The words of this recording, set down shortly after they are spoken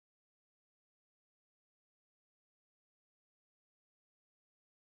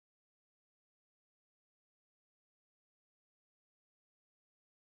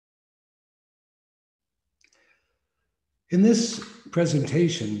In this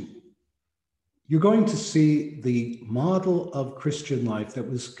presentation, you're going to see the model of Christian life that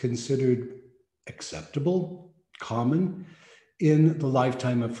was considered acceptable, common in the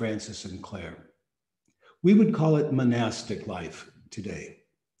lifetime of Francis and Clare. We would call it monastic life today.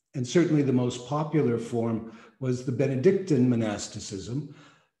 And certainly the most popular form was the Benedictine monasticism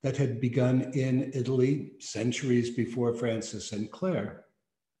that had begun in Italy centuries before Francis and Clare.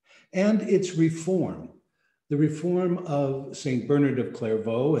 And its reform, the reform of St. Bernard of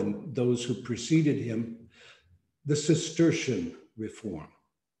Clairvaux and those who preceded him, the Cistercian reform.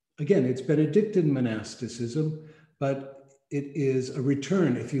 Again, it's Benedictine monasticism, but it is a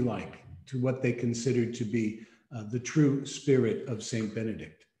return, if you like, to what they considered to be the true spirit of St.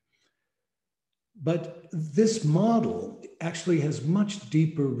 Benedict. But this model actually has much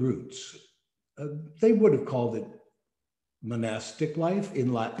deeper roots. They would have called it monastic life,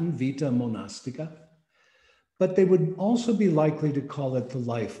 in Latin, vita monastica, but they would also be likely to call it the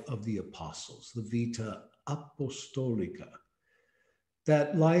life of the apostles, the vita apostolica,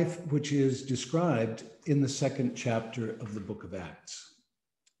 that life which is described in the second chapter of the book of Acts.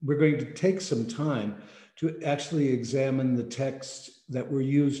 We're going to take some time to actually examine the texts that were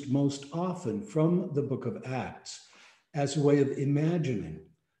used most often from the book of Acts as a way of imagining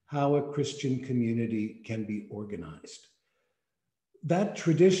how a Christian community can be organized. That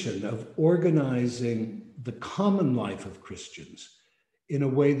tradition of organizing the common life of Christians in a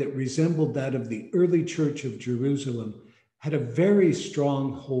way that resembled that of the early Church of Jerusalem had a very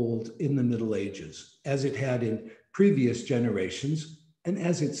strong hold in the Middle Ages, as it had in previous generations and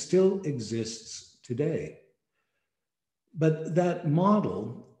as it still exists today. But that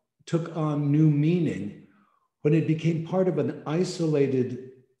model took on new meaning when it became part of an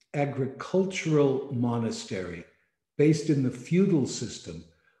isolated agricultural monastery based in the feudal system,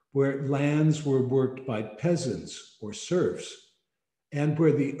 where lands were worked by peasants or serfs, and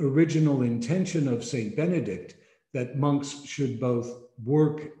where the original intention of St. Benedict, that monks should both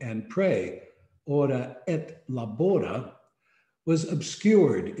work and pray, ora et labora, was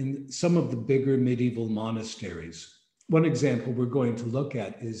obscured in some of the bigger medieval monasteries. One example we're going to look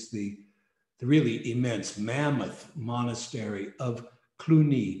at is the really immense mammoth monastery of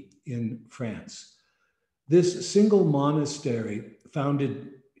Cluny in France. This single monastery,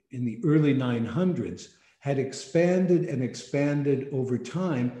 founded in the early 900s, had expanded and expanded over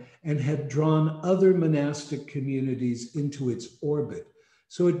time and had drawn other monastic communities into its orbit.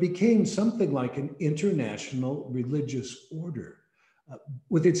 So it became something like an international religious order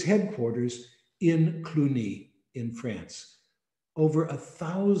with its headquarters in Cluny in France. Over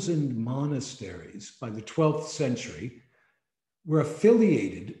 1,000 monasteries by the 12th century were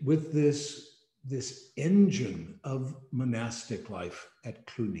affiliated with this engine of monastic life at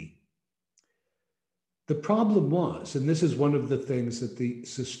Cluny. The problem was, and this is one of the things that the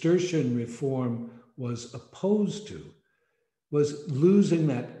Cistercian reform was opposed to, was losing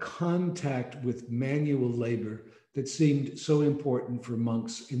that contact with manual labor that seemed so important for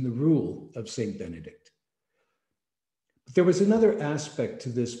monks in the rule of St. Benedict. But there was another aspect to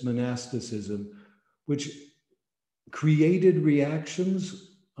this monasticism which created reactions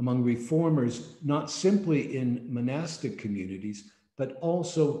among reformers, not simply in monastic communities, but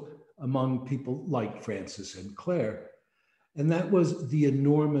also among people like Francis and Clare. And that was the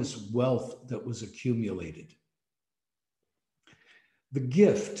enormous wealth that was accumulated. The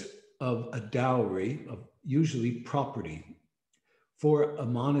gift of a dowry, of usually property, for a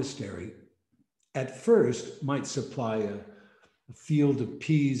monastery at first might supply a field of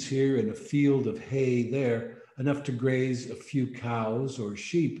peas here and a field of hay there, enough to graze a few cows or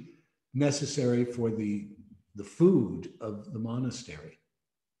sheep necessary for the food of the monastery.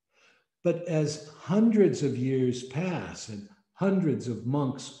 But as hundreds of years pass and hundreds of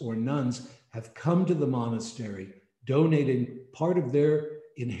monks or nuns have come to the monastery, donating part of their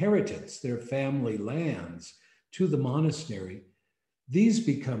inheritance, their family lands, to the monastery, these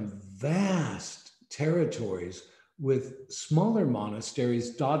become vast territories with smaller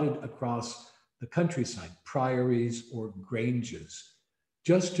monasteries dotted across the countryside, priories or granges,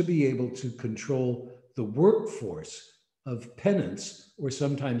 just to be able to control the workforce of penance, or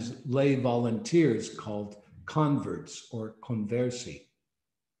sometimes lay volunteers called converts or conversi.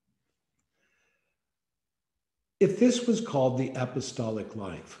 If this was called the apostolic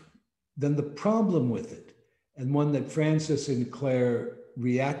life, then the problem with it, and one that Francis and Clare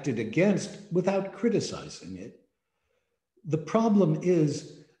reacted against without criticizing it, the problem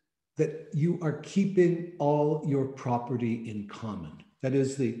is that you are keeping all your property in common. That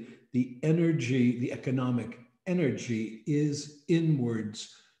is, the energy, the economic energy is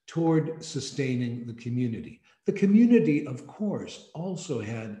inwards toward sustaining the community. The community, of course, also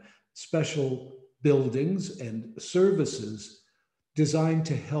had special buildings and services designed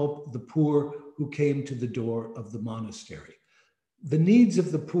to help the poor who came to the door of the monastery. The needs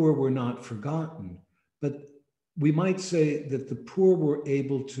of the poor were not forgotten, but we might say that the poor were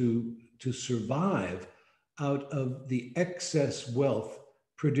able to survive out of the excess wealth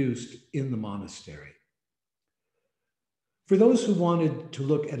produced in the monastery. For those who wanted to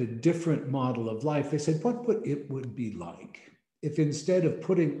look at a different model of life, they said, what would it be like if instead of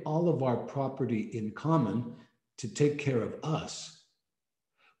putting all of our property in common to take care of us,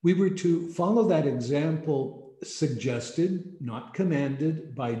 we were to follow that example suggested, not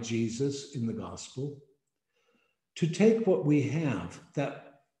commanded by Jesus in the gospel, to take what we have,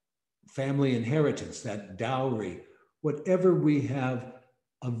 that family inheritance, that dowry, whatever we have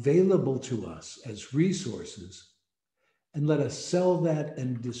available to us as resources, and let us sell that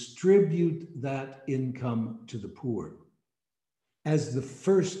and distribute that income to the poor as the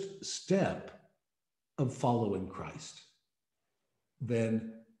first step of following Christ.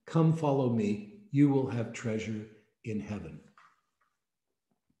 Then come follow me, you will have treasure in heaven.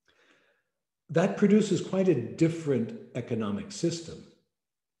 That produces quite a different economic system,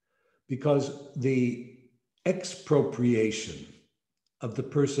 because the expropriation of the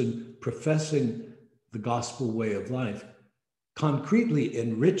person professing the gospel way of life concretely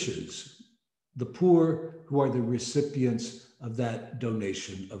enriches the poor who are the recipients of that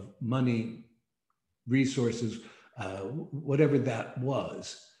donation of money, resources, whatever that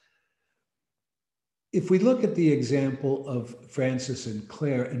was. If we look at the example of Francis and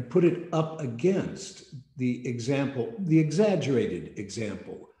Clare and put it up against the example, the exaggerated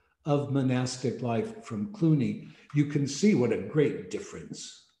example of monastic life from Cluny, you can see what a great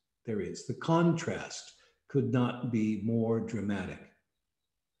difference there is. The contrast could not be more dramatic.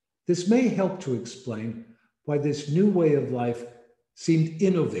 This may help to explain why this new way of life seemed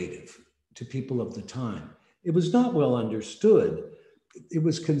innovative to people of the time. It was not well understood. It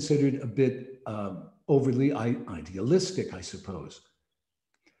was considered a bit overly idealistic, I suppose.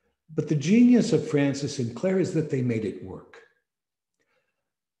 But the genius of Francis and Clare is that they made it work.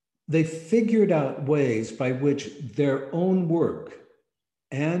 They figured out ways by which their own work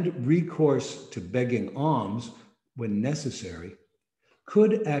and recourse to begging alms when necessary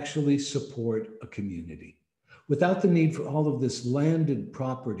could actually support a community without the need for all of this landed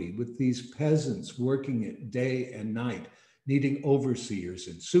property, with these peasants working it day and night, needing overseers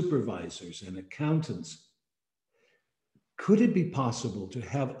and supervisors and accountants. Could it be possible to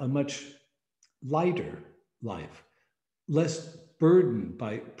have a much lighter life, less burdened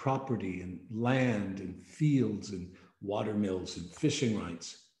by property and land and fields and watermills and fishing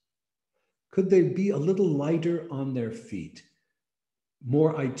rights? Could they be a little lighter on their feet,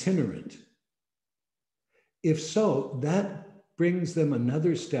 more itinerant? If so, that brings them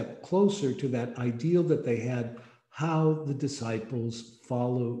another step closer to that ideal that they had, how the disciples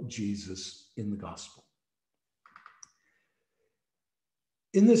follow Jesus in the gospel.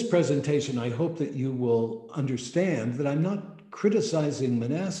 In this presentation, I hope that you will understand that I'm not criticizing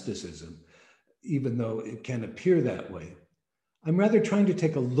monasticism, even though it can appear that way. I'm rather trying to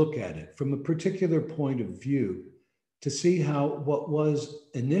take a look at it from a particular point of view to see how what was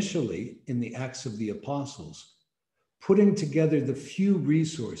initially in the Acts of the Apostles, putting together the few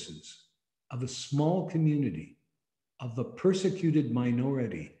resources of a small community, of a persecuted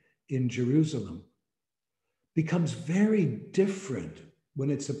minority in Jerusalem, becomes very different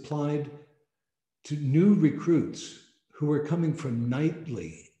when it's applied to new recruits who are coming from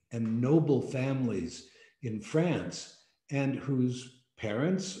knightly and noble families in France, and whose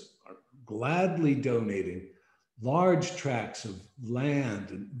parents are gladly donating large tracts of land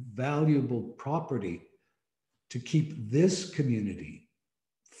and valuable property to keep this community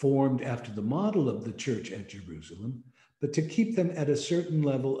formed after the model of the church at Jerusalem, but to keep them at a certain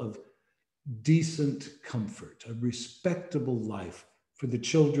level of decent comfort, a respectable life for the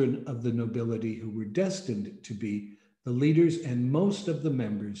children of the nobility who were destined to be the leaders and most of the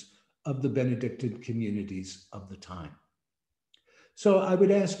members of the Benedictine communities of the time. So I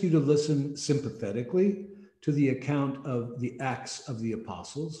would ask you to listen sympathetically to the account of the Acts of the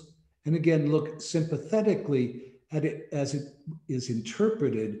Apostles, and again, look sympathetically at it as it is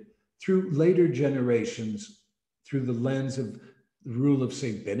interpreted through later generations, through the lens of the rule of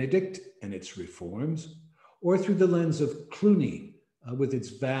St. Benedict and its reforms, or through the lens of Cluny with its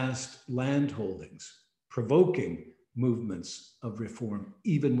vast land holdings, provoking movements of reform,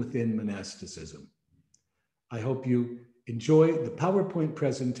 even within monasticism. I hope you enjoy the PowerPoint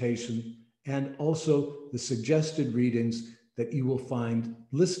presentation and also the suggested readings that you will find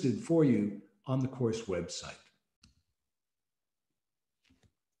listed for you on the course website.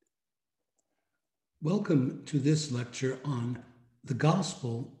 Welcome to this lecture on the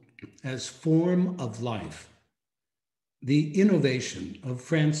Gospel as form of life, the innovation of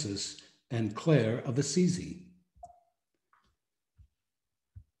Francis and Clare of Assisi.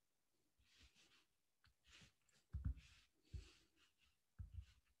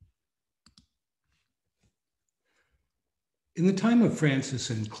 In the time of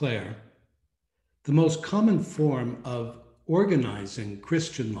Francis and Clare, the most common form of organizing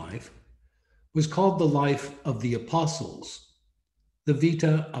Christian life was called the life of the apostles, the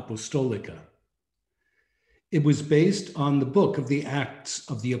Vita Apostolica. It was based on the book of the Acts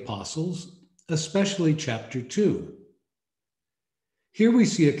of the Apostles, especially chapter 2. Here we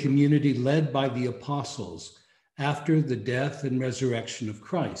see a community led by the apostles after the death and resurrection of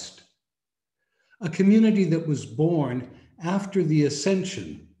Christ, a community that was born after the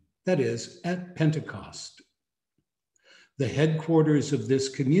ascension, that is, at Pentecost. The headquarters of this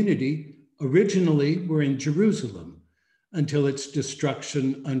community originally were in Jerusalem until its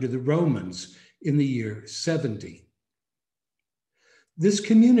destruction under the Romans in the year 70. This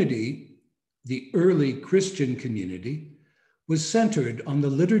community, the early Christian community, was centered on the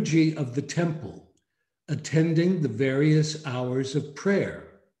liturgy of the temple, attending the various hours of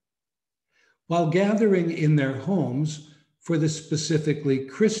prayer, while gathering in their homes for the specifically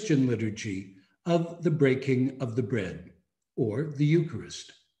Christian liturgy of the breaking of the bread, or the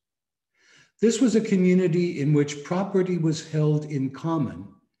Eucharist. This was a community in which property was held in common,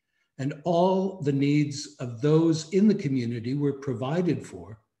 and all the needs of those in the community were provided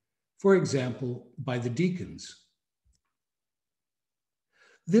for example, by the deacons.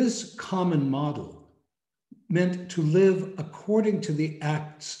 This common model meant to live according to the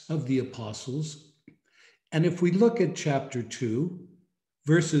Acts of the Apostles, and if we look at chapter 2,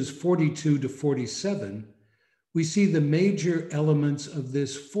 verses 42 to 47, we see the major elements of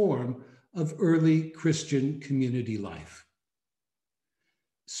this form of early Christian community life.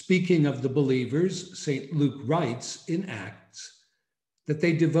 Speaking of the believers, St. Luke writes in Acts that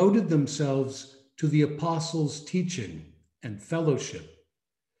they devoted themselves to the apostles' teaching and fellowship,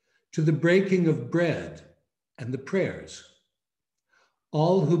 to the breaking of bread and the prayers.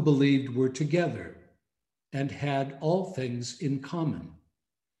 All who believed were together and had all things in common.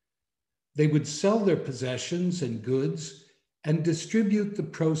 They would sell their possessions and goods and distribute the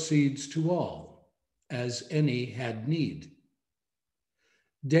proceeds to all, as any had need.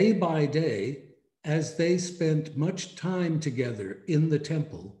 Day by day, as they spent much time together in the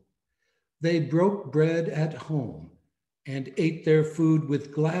temple, they broke bread at home and ate their food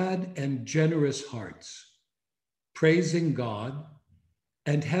with glad and generous hearts, praising God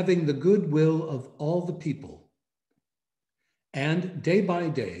and having the goodwill of all the people. And day by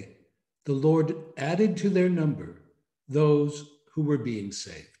day, the Lord added to their number those who were being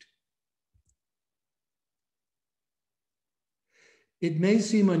saved. It may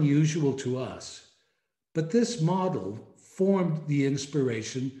seem unusual to us, but this model formed the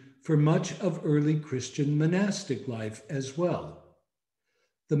inspiration for much of early Christian monastic life as well.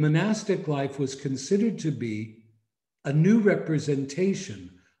 The monastic life was considered to be a new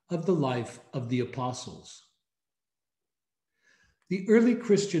representation of the life of the apostles. The early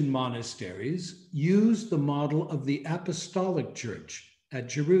Christian monasteries used the model of the apostolic church at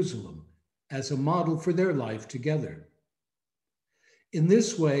Jerusalem as a model for their life together. In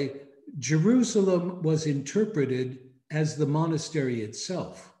this way, Jerusalem was interpreted as the monastery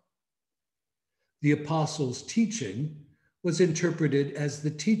itself. The apostles' teaching was interpreted as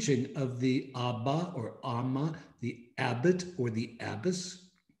the teaching of the Abba or Amma, the abbot or the abbess.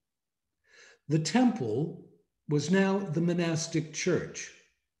 The temple was now the monastic church.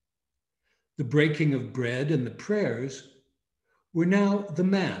 The breaking of bread and the prayers were now the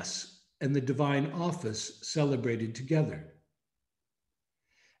Mass and the divine office celebrated together.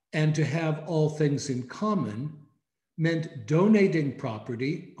 And to have all things in common meant donating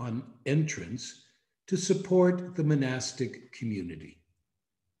property on entrance to support the monastic community.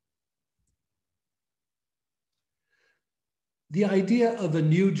 The idea of a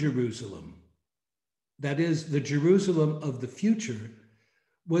new Jerusalem, that is, the Jerusalem of the future,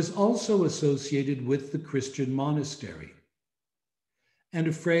 was also associated with the Christian monastery. And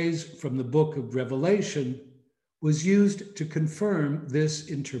a phrase from the book of Revelation was used to confirm this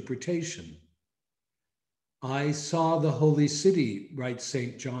interpretation. I saw the holy city, writes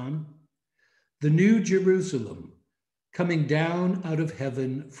St. John, the new Jerusalem, coming down out of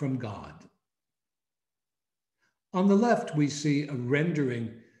heaven from God. On the left, we see a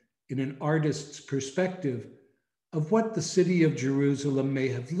rendering in an artist's perspective of what the city of Jerusalem may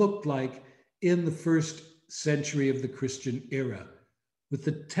have looked like in the first century of the Christian era, with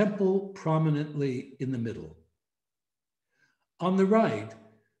the temple prominently in the middle. On the right,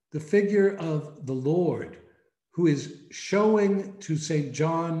 the figure of the Lord, who is showing to St.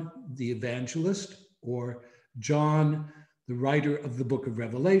 John the Evangelist, or John, the writer of the book of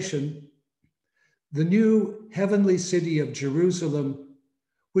Revelation, the new heavenly city of Jerusalem,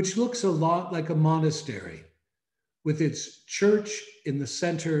 which looks a lot like a monastery, with its church in the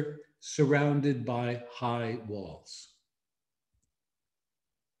center surrounded by high walls.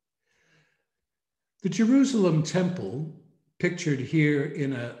 The Jerusalem temple, pictured here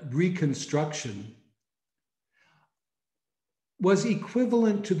in a reconstruction, was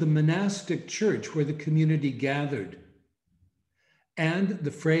equivalent to the monastic church where the community gathered. And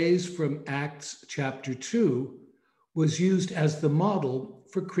the phrase from Acts chapter 2 was used as the model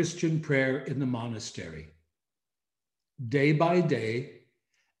for Christian prayer in the monastery. Day by day,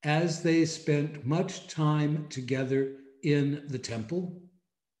 as they spent much time together in the temple.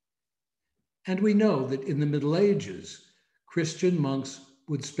 And we know that in the Middle Ages, Christian monks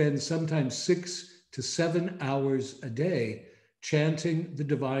would spend sometimes 6 to 7 hours a day chanting the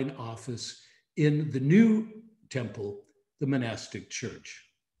divine office in the new temple, the monastic church.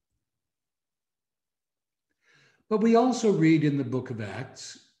 But we also read in the book of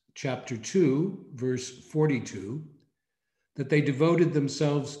Acts, chapter 2, verse 42, that they devoted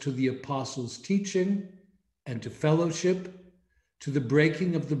themselves to the apostles' teaching and to fellowship, to the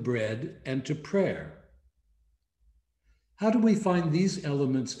breaking of the bread and to prayer. How do we find these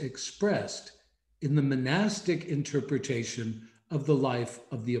elements expressed in the monastic interpretation of the life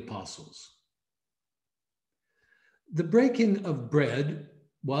of the apostles? The breaking of bread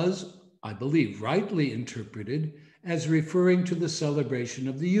was, I believe, rightly interpreted as referring to the celebration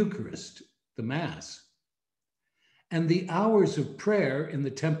of the Eucharist, the Mass. And the hours of prayer in the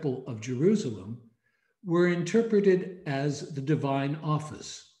Temple of Jerusalem were interpreted as the divine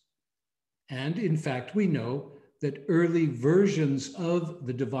office. And in fact, we know that early versions of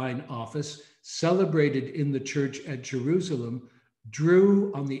the divine office celebrated in the church at Jerusalem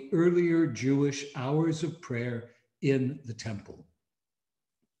drew on the earlier Jewish hours of prayer in the temple.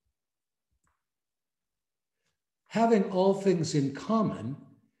 Having all things in common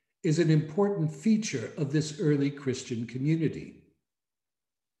is an important feature of this early Christian community.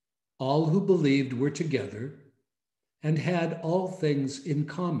 All who believed were together and had all things in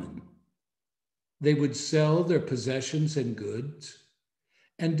common. They would sell their possessions and goods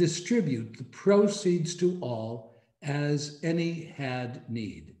and distribute the proceeds to all as any had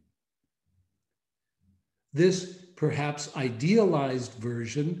need. This perhaps idealized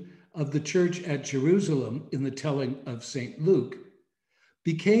version of the church at Jerusalem in the telling of St. Luke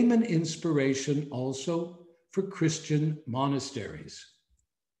became an inspiration also for Christian monasteries.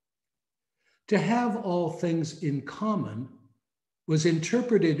 To have all things in common was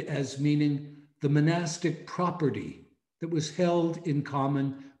interpreted as meaning the monastic property that was held in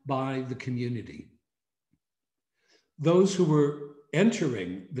common by the community. Those who were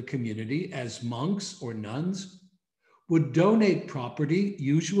entering the community as monks or nuns would donate property,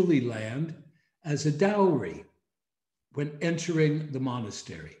 usually land, as a dowry when entering the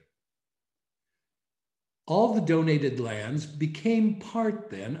monastery. All the donated lands became part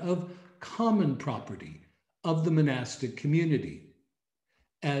then of common property of the monastic community,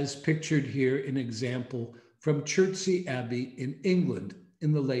 as pictured here in an example from Chertsey Abbey in England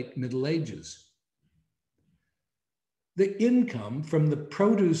in the late Middle Ages. The income from the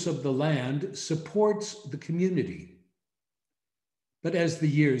produce of the land supports the community. But as the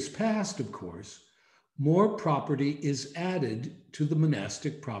years passed, of course, more property is added to the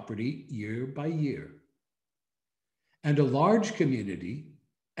monastic property year by year. And a large community,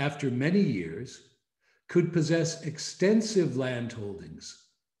 after many years, could possess extensive land holdings,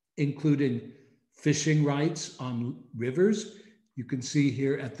 including fishing rights on rivers. You can see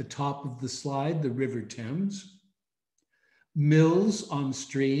here at the top of the slide, the River Thames. Mills on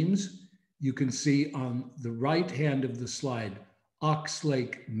streams. You can see on the right hand of the slide,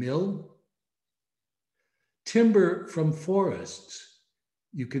 Oxlake Mill. Timber from forests.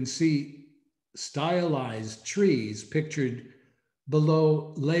 You can see stylized trees pictured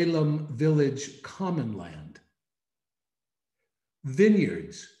below Laleham Village Common Land.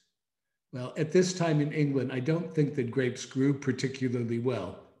 Vineyards. Well, at this time in England, I don't think that grapes grew particularly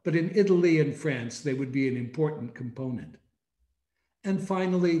well, but in Italy and France, they would be an important component. And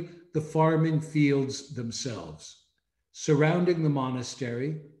finally, the farming fields themselves, surrounding the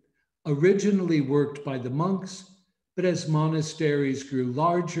monastery, originally worked by the monks, but as monasteries grew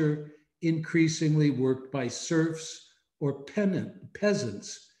larger, increasingly worked by serfs or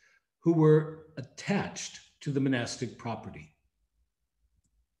peasants who were attached to the monastic property.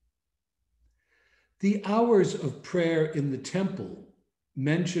 The hours of prayer in the temple,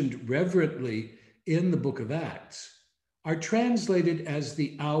 mentioned reverently in the book of Acts, are translated as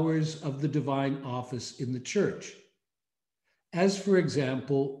the hours of the divine office in the church, as, for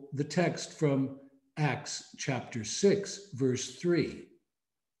example, the text from Acts chapter 6, verse 3.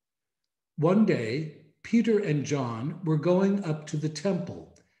 One day, Peter and John were going up to the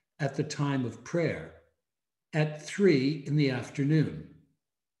temple at the time of prayer, at 3 in the afternoon.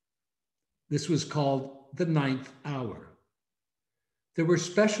 This was called the 9th hour. There were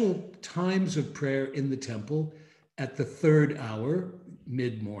special times of prayer in the temple at the 3rd hour,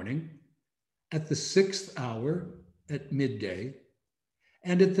 mid-morning, at the 6th hour, at midday,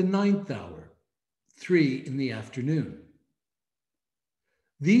 and at the 9th hour, 3 in the afternoon.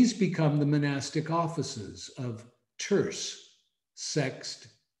 These become the monastic offices of terce, sext,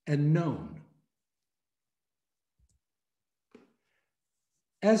 and none.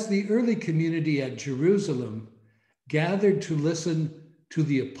 As the early community at Jerusalem gathered to listen to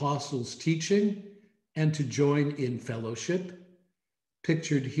the apostles' teaching and to join in fellowship,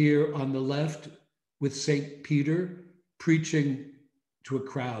 pictured here on the left with St. Peter preaching to a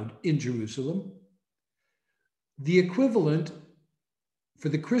crowd in Jerusalem, the equivalent for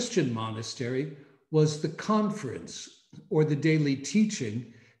the Christian monastery was the conference or the daily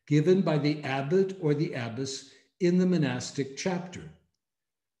teaching given by the abbot or the abbess in the monastic chapter,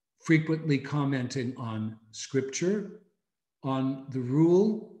 frequently commenting on scripture, on the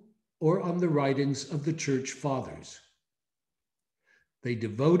rule, or on the writings of the church fathers. They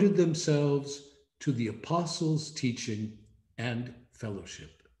devoted themselves to the apostles' teaching and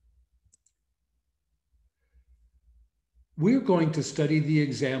fellowship. We're going to study the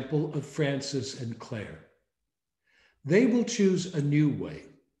example of Francis and Clare. They will choose a new way,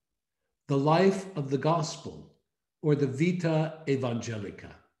 the life of the gospel, or the vita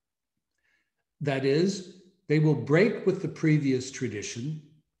evangelica. That is, they will break with the previous tradition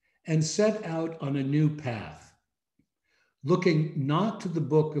and set out on a new path, looking not to the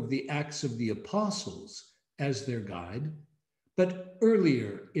book of the Acts of the Apostles as their guide, but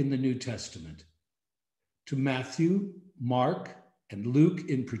earlier in the New Testament, to Matthew, Mark, and Luke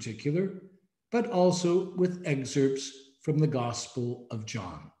in particular, but also with excerpts from the Gospel of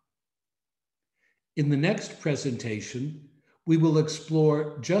John. In the next presentation, we will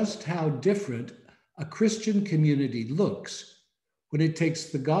explore just how different a Christian community looks when it takes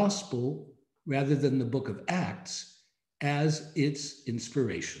the Gospel, rather than the book of Acts, as its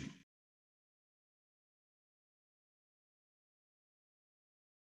inspiration.